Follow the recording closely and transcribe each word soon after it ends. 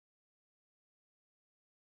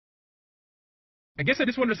I guess I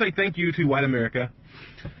just wanted to say thank you to white America.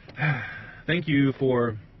 Thank you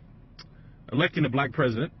for electing a black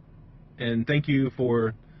president, and thank you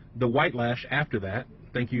for the white lash after that.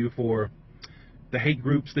 Thank you for the hate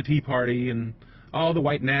groups, the Tea Party, and all the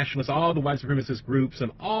white nationalists, all the white supremacist groups,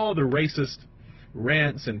 and all the racist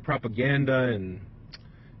rants and propaganda and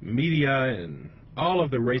media and all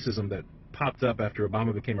of the racism that popped up after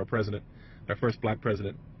Obama became our president, our first black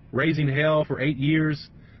president, raising hell for 8 years,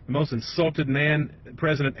 the most insulted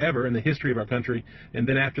president ever in the history of our country. And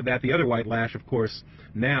then after that, the other white lash, of course.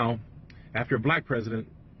 Now, after a black president,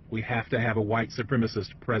 we have to have a white supremacist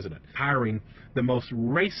president, hiring the most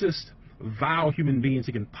racist, vile human beings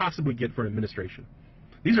he can possibly get for an administration.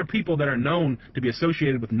 These are people that are known to be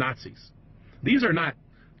associated with Nazis. These are not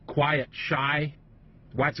quiet, shy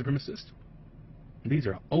white supremacists. These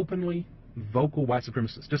are openly vocal white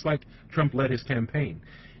supremacists, just like Trump led his campaign.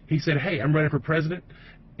 He said, hey, I'm running for president,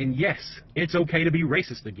 and yes, it's okay to be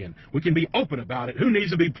racist again. We can be open about it. Who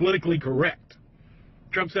needs to be politically correct?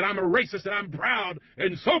 Trump said, I'm a racist and I'm proud,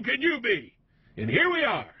 and so can you be. And here we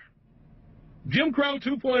are. Jim Crow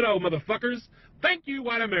 2.0, motherfuckers. Thank you,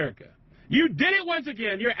 white America. You did it once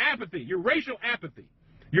again. Your apathy, your racial apathy,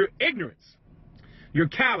 your ignorance, your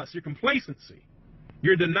callous, your complacency,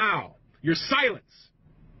 your denial, your silence,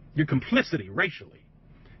 your complicity racially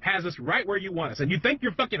has us right where you want us. And you think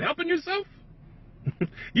you're fucking helping yourself?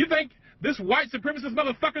 You think this white supremacist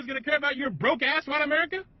motherfucker is going to care about your broke-ass white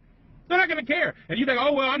America? They're not going to care. And you think,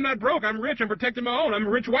 oh, well, I'm not broke. I'm rich. I'm protecting my own. I'm a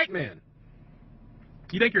rich white man.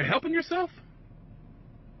 You think you're helping yourself?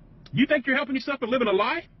 You think you're helping yourself by living a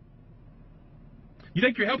lie? You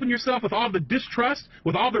think you're helping yourself with all the distrust,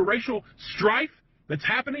 with all the racial strife that's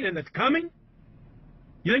happening and that's coming?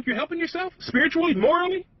 You think you're helping yourself spiritually,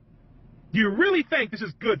 morally? Do you really think this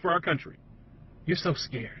is good for our country? You're so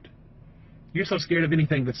scared. You're so scared of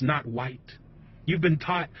anything that's not white. You've been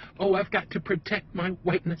taught, oh, I've got to protect my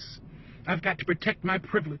whiteness. I've got to protect my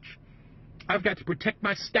privilege. I've got to protect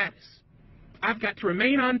my status. I've got to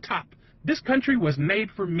remain on top. This country was made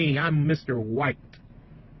for me. I'm Mr. White.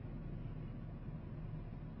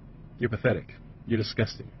 You're pathetic. You're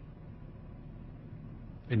disgusting.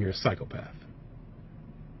 And you're a psychopath.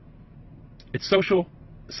 It's social,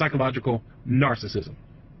 psychological narcissism.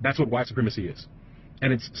 That's what white supremacy is.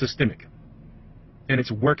 And it's systemic. And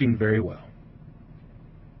it's working very well.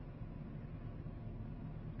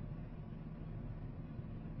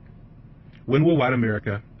 When will white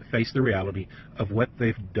America face the reality of what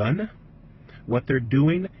they've done, what they're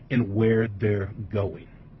doing, and where they're going?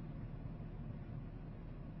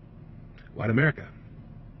 White America,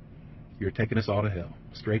 you're taking us all to hell,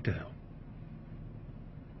 straight to hell.